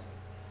on this.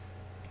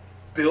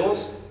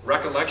 Bill's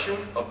recollection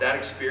of that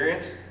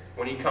experience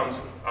when he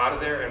comes out of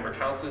there and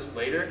recounts this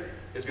later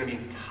is going to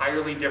be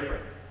entirely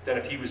different than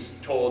if he was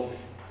told,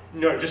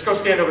 no, just go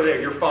stand over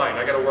there, you're fine,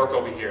 I got to work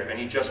over here. And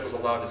he just was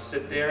allowed to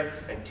sit there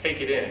and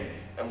take it in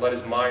and let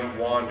his mind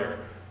wander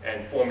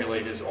and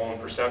formulate his own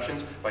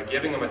perceptions. By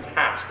giving him a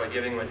task, by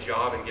giving him a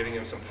job and giving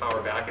him some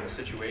power back in a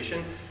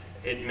situation,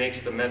 it makes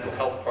the mental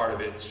health part of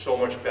it so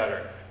much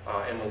better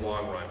in the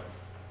long run.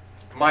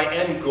 My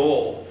end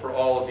goal for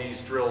all of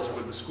these drills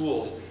with the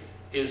schools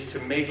is to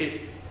make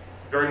it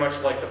very much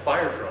like the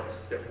fire drills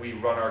that we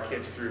run our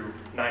kids through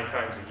 9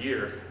 times a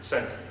year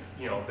since,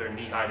 you know, they're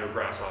knee-high to a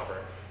grasshopper.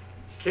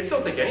 Kids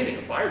don't think anything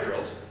of fire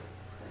drills,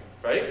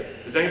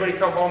 right? Does anybody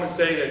come home and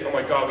say that, oh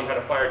my God, we had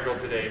a fire drill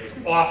today, it was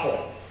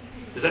awful?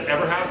 Does that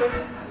ever happen?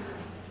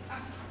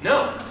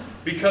 No.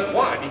 Because,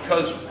 why?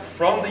 Because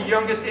from the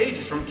youngest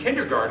ages, from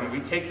kindergarten, we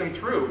take them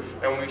through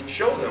and we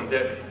show them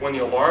that when the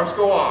alarms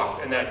go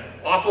off and that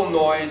awful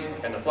noise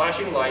and the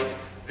flashing lights,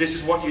 this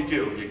is what you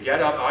do. You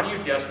get up out of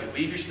your desk, you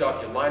leave your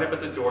stuff, you line up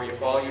at the door, you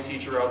follow your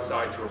teacher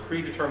outside to a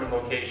predetermined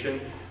location,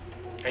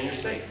 and you're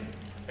safe.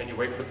 And you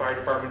wait for the fire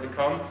department to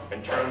come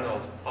and turn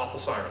those awful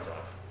sirens off.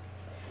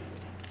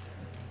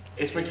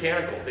 It's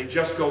mechanical. They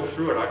just go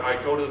through it.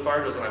 I go to the fire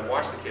drills and I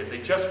watch the kids.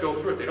 They just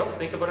go through it. They don't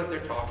think about it.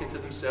 They're talking to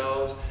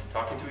themselves,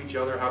 talking to each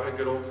other, having a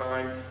good old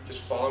time,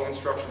 just following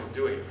instructions and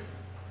doing it.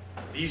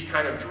 These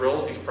kind of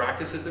drills, these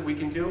practices that we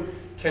can do,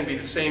 can be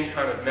the same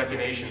kind of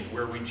machinations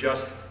where we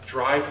just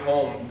drive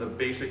home the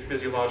basic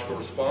physiological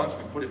response.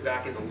 We put it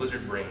back in the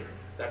lizard brain,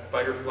 that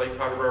fight or flight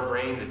part of our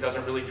brain that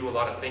doesn't really do a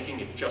lot of thinking.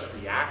 It just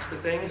reacts to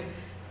things.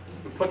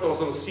 We put those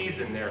little seeds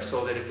in there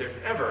so that if they're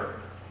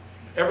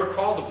ever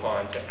called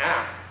upon to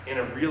act in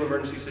a real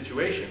emergency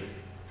situation,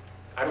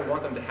 I don't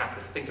want them to have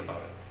to think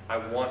about it. I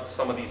want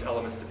some of these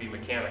elements to be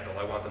mechanical.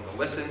 I want them to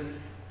listen,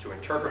 to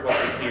interpret what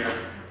they hear,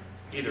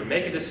 either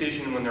make a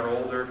decision when they're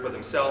older for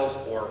themselves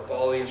or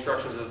follow the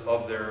instructions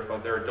of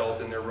their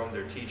adult in their room,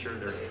 their teacher,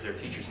 their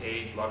teacher's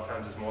aide. A lot of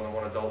times there's more than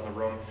one adult in the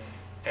room,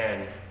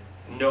 and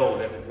know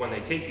that when they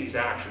take these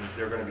actions,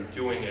 they're going to be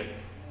doing it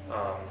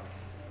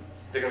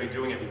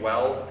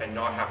well and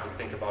not have to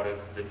think about it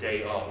the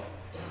day of.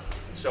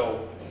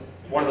 So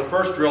one of the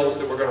first drills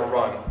that we're going to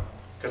run,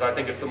 because I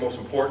think it's the most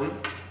important,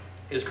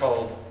 is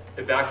called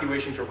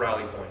evacuation to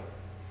rally point.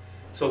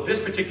 So this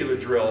particular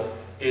drill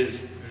is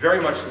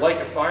very much like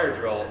a fire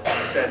drill in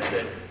the sense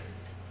that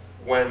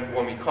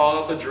when we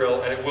call out the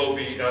drill, and it will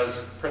be,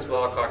 as Principal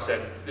Alcock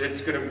said,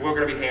 we're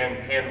going to be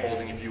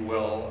hand-holding, if you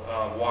will,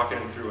 walking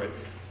them through it.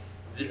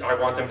 I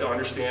want them to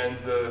understand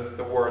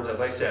the words,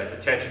 as I said,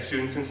 attention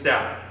students and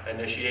staff,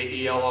 initiate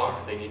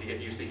ELR. They need to get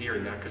used to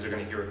hearing that because they're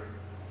going to hear it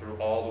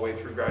all the way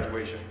through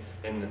graduation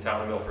in the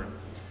town of Milford.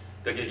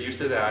 They get used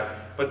to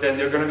that, but then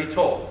they're going to be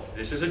told,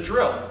 this is a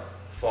drill.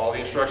 Follow the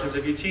instructions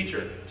of your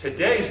teacher.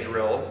 Today's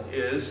drill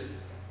is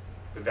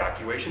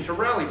evacuation to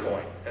rally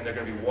point, and they're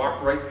going to be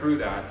walked right through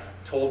that,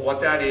 told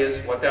what that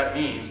is, what that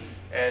means,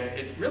 and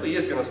it really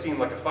is going to seem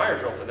like a fire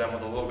drill to them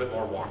with a little bit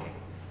more walking.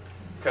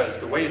 Because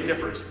the way it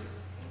differs,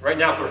 right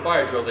now for a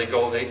fire drill,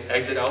 they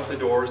exit out the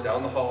doors,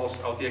 down the halls,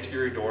 out the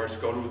exterior doors,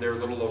 go to their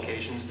little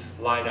locations,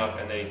 line up,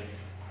 and they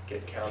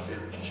get counted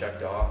and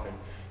checked off, and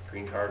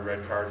green card,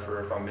 red card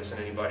for if I'm missing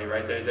anybody,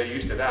 right? They're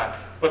used to that,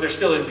 but they're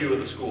still in view of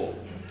the school.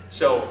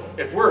 So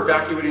if we're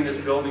evacuating this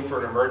building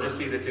for an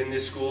emergency that's in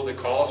this school that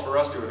calls for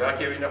us to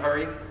evacuate in a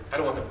hurry, I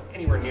don't want them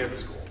anywhere near the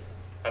school.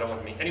 I don't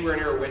want them anywhere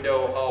near a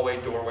window,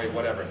 hallway, doorway,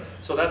 whatever.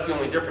 So that's the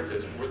only difference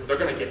is they're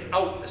going to get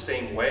out the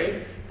same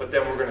way, but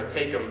then we're going to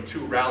take them to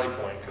rally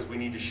point because we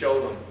need to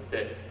show them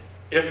that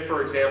if,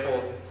 for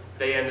example,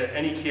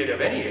 any kid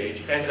of any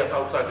age ends up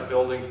outside the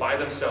building by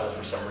themselves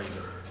for some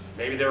reason.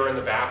 Maybe they're in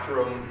the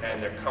bathroom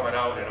and they're coming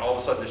out and all of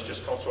a sudden this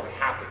just sort of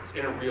happens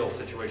in a real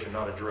situation,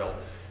 not a drill.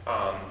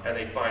 And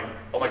they find,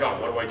 oh my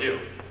God, what do I do?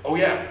 Oh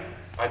yeah,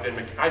 I've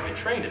been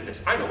trained at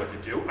this. I know what to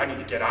do. I need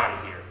to get out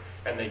of here.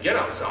 And they get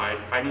outside,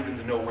 I need them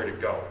to know where to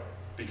go.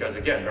 Because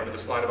again, remember the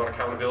slide about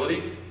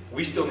accountability?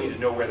 We still need to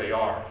know where they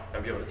are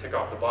and be able to tick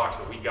off the box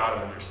that we got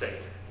them and they're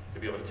safe. To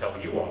be able to tell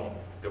you all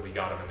that we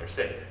got them and they're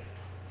safe.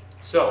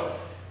 So,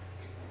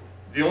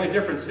 the only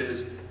difference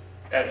is,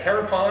 at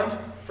Heron Pond,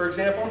 for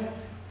example,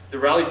 the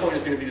rally point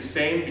is going to be the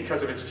same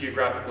because of its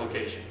geographic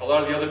location. A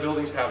lot of the other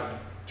buildings have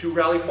 2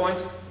 rally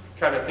points.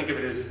 Kind of think of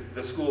it as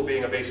the school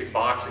being a basic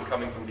box and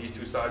coming from these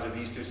 2 sides or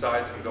these 2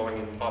 sides and going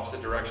in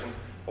opposite directions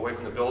away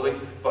from the building.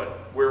 But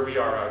where we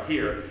are out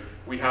here,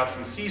 we have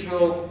some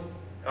seasonal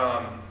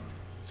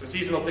some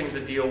seasonal things to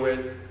deal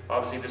with.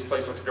 Obviously, this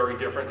place looks very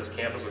different. This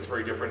campus looks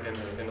very different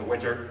in the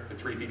winter with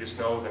 3 feet of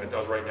snow than it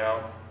does right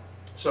now.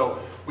 So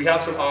we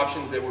have some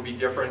options that will be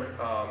different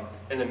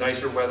in the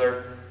nicer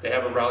weather. They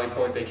have a rally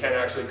point. They can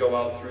actually go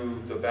out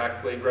through the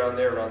back playground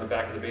there around the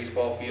back of the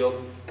baseball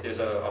field. There's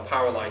a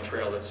power line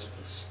trail that's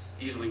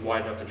easily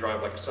wide enough to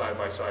drive like a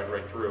side-by-side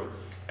right through.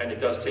 And it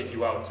does take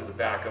you out to the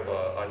back of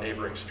a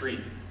neighboring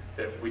street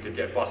that we could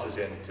get buses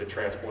in to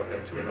transport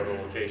them to another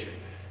location.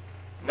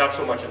 Not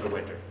so much in the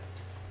winter.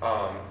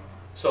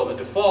 So the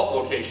default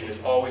location is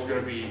always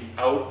going to be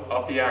out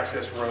up the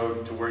access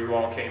road to where you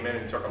all came in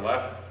and took a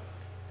left.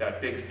 That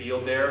big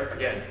field there,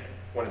 again,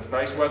 when it's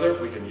nice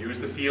weather, we can use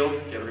the field,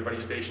 get everybody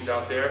stationed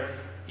out there.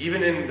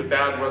 Even in the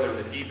bad weather,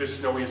 the deepest,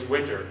 snowiest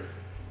winter,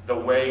 the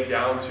way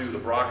down to the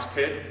Brock's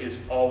Pit is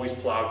always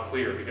plowed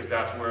clear because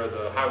that's where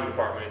the highway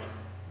department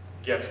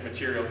gets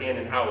material in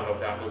and out of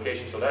that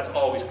location. So that's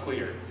always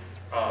clear.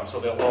 So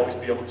they'll always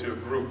be able to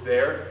group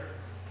there.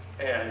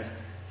 And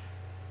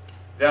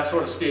that's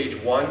sort of stage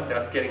one.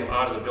 That's getting them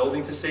out of the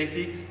building to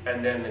safety.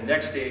 And then the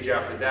next stage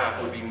after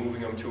that would be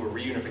moving them to a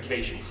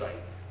reunification site.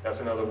 That's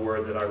another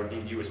word that I would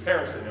need you as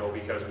parents to know,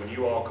 because when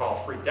you all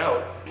call freaked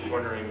out,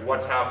 wondering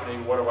what's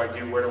happening, what do I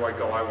do, where do I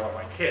go, I want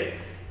my kid,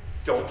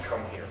 don't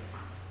come here.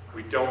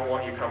 We don't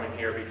want you coming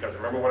here because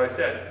remember what I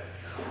said,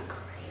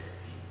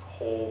 a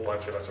whole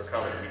bunch of us are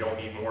coming. We don't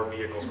need more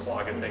vehicles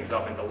clogging things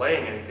up and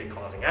delaying anything,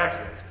 causing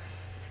accidents.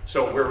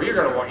 So where we're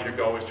going to want you to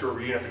go is to a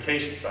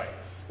reunification site,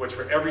 which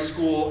for every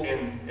school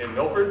in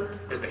Milford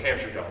is the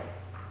Hampshire Dome.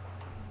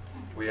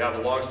 We have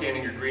a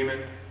long-standing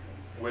agreement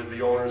with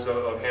the owners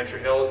of Hampshire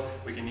Hills.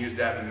 We can use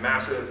that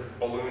massive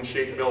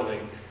balloon-shaped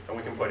building and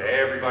we can put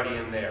everybody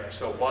in there.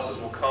 So buses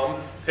will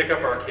come, pick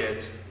up our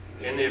kids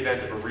in the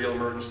event of a real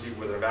emergency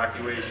with an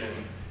evacuation,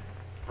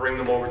 bring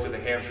them over to the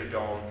Hampshire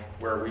Dome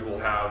where we will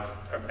have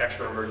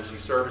extra emergency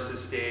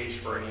services staged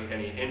for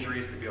any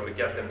injuries to be able to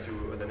get them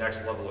to the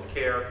next level of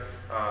care.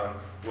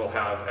 We'll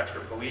have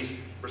extra police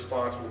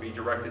response will be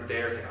directed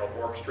there to help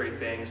orchestrate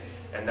things,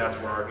 and that's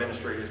where our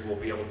administrators will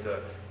be able to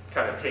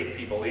kind of take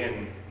people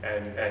in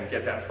and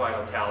get that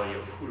final tally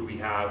of who do we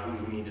have, who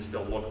do we need to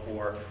still look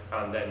for,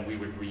 and then we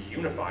would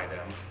reunify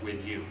them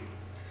with you.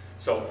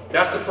 So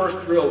that's the first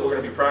drill we're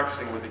going to be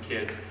practicing with the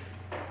kids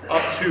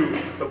up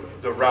to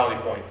the rally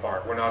point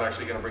part. We're not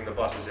actually going to bring the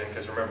buses in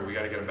because remember, we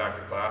got to get them back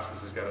to class.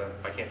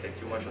 I can't take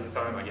too much of the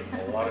time. I get in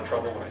a lot of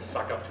trouble when I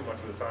suck up too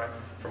much of the time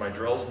for my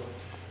drills.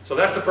 So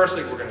that's the first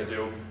thing we're going to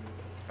do.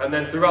 And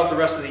then throughout the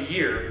rest of the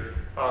year,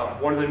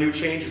 one of the new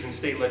changes in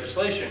state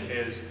legislation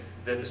is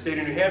that the state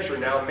of New Hampshire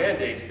now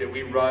mandates that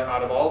we run,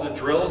 out of all the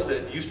drills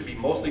that used to be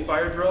mostly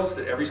fire drills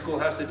that every school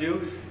has to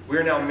do,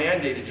 we're now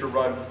mandated to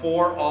run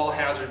 4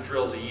 all-hazard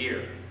drills a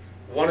year,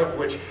 one of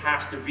which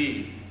has to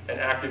be an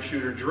active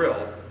shooter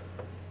drill.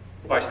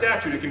 By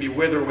statute, it can be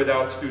with or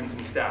without students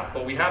and staff,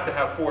 but we have to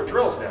have 4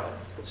 drills now.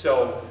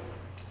 So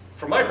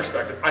from my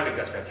perspective, I think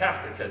that's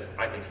fantastic because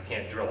I think you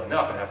can't drill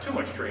enough and have too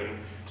much training.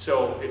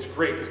 So it's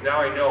great because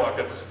now I know I've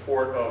got the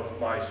support of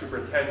my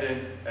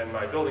superintendent and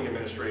my building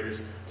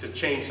administrators to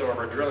change some of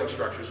our drilling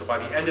structures. So by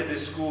the end of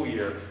this school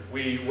year,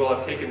 we will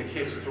have taken the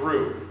kids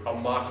through a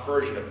mock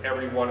version of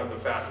every one of the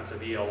facets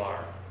of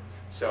ELR.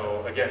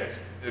 So again,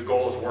 the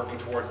goal is working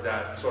towards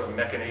that sort of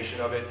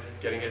mechanization of it,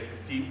 getting it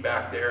deep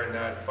back there in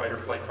that fight or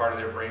flight part of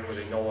their brain where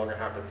they no longer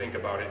have to think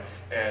about it.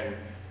 And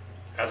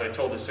as I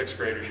told the 6th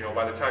graders, you know,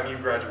 by the time you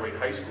graduate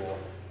high school,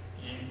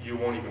 you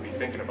won't even be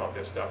thinking about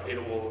this stuff. It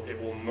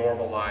will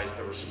normalize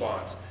the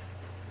response.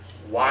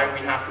 Why we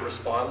have to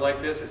respond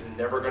like this is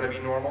never going to be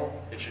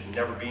normal. It should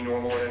never be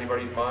normal in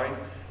anybody's mind,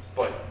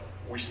 but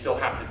we still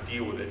have to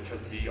deal with it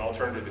because the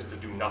alternative is to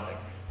do nothing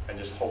and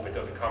just hope it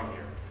doesn't come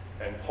here.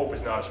 And hope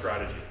is not a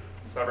strategy.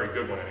 It's not a very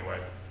good one anyway.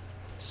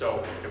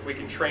 So if we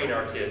can train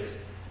our kids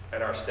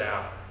and our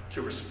staff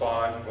to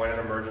respond when an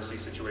emergency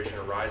situation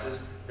arises,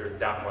 they're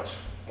that much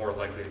more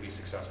likely to be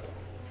successful.